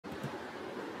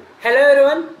Hello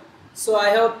everyone, so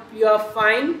I hope you are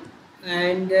fine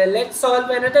and let's solve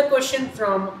another question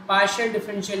from partial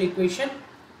differential equation.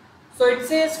 So it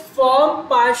says form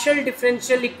partial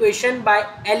differential equation by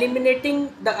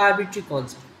eliminating the arbitrary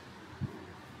constant.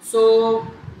 So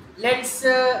let's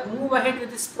move ahead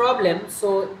with this problem.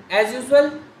 So as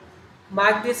usual,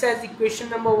 mark this as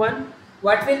equation number 1.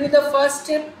 What will be the first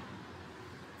step?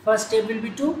 First step will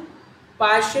be to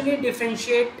partially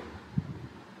differentiate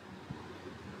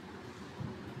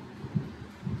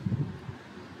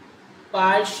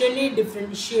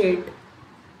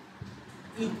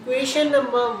equation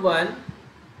number 1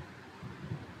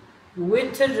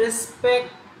 with respect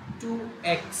to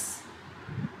x.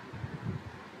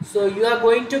 So you are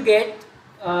going to get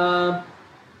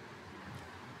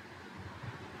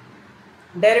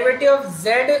derivative of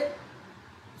z,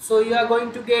 so you are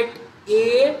going to get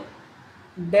a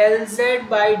del z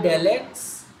by del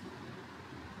x,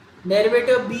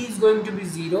 derivative of b is going to be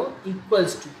 0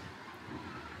 equals to,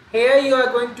 here you are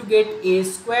going to get a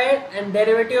square and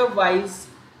derivative of y is,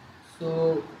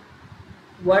 so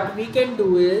what we can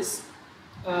do is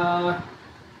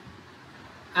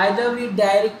either we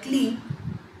directly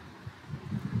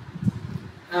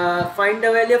find the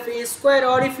value of a square,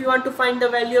 or if you want to find the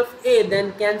value of a,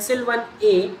 then cancel one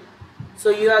a, so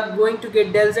you are going to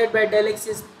get del z by del x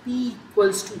is p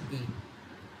equals to a.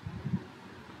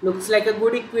 Looks like a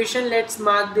good equation. Let's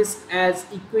mark this as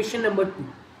equation number 2.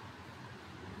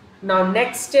 Now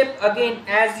next step, again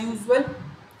as usual,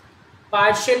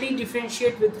 partially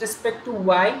differentiate with respect to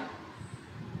y.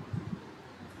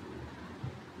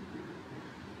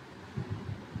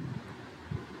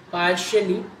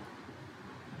 Partially,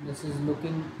 this is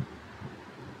looking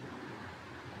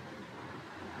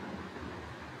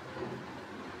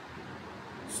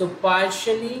so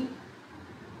partially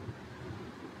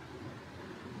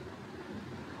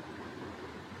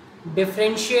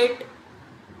differentiate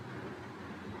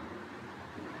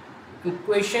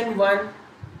equation 1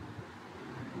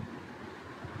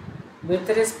 with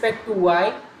respect to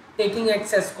y, taking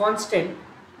x as constant,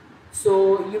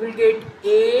 so you will get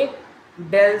a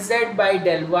del z by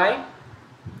del y,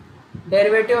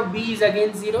 derivative of b is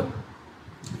again 0,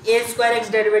 a square x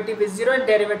derivative is 0 and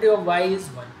derivative of y is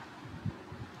 1.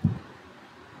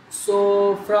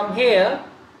 So from here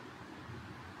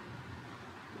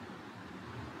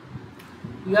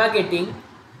you are getting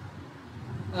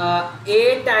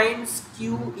a times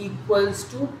q equals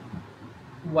to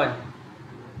 1.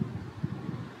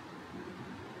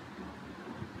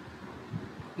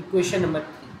 Equation number 3.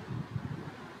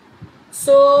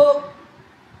 So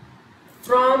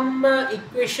from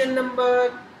equation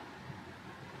number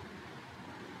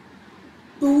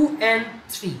 2 and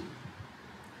 3,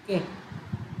 okay,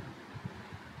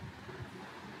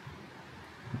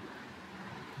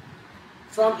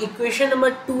 from equation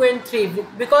number 2 and 3,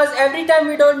 because every time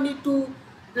we don't need to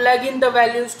plug in the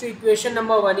values to equation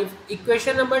number 1. If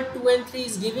equation number 2 and 3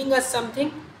 is giving us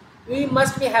something, we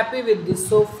must be happy with this.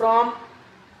 So from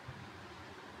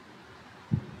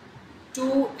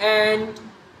 2 and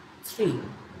 3,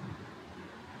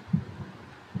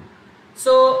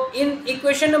 so in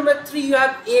equation number 3 you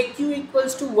have aq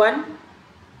equals to 1.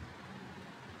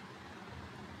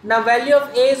 Now value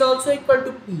of a is also equal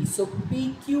to p, so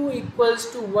pq equals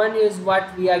to 1 is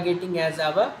what we are getting as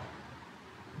our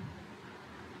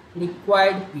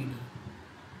required PD.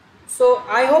 So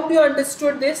I hope you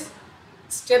understood this.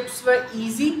 Steps were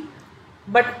easy,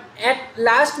 but at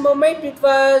last moment it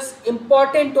was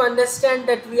important to understand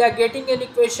that we are getting an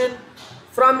equation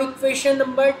from equation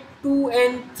number 2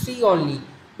 and 3 only,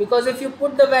 because if you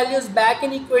put the values back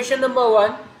in equation number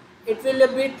 1, it will a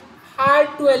bit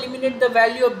hard to eliminate the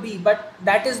value of b, but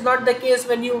that is not the case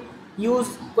when you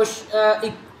use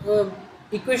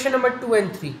equation number 2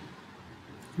 and 3.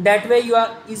 That way you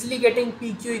are easily getting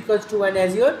pq equals to 1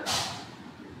 as your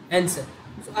answer.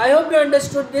 So I hope you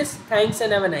understood this. Thanks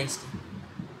and have a nice day.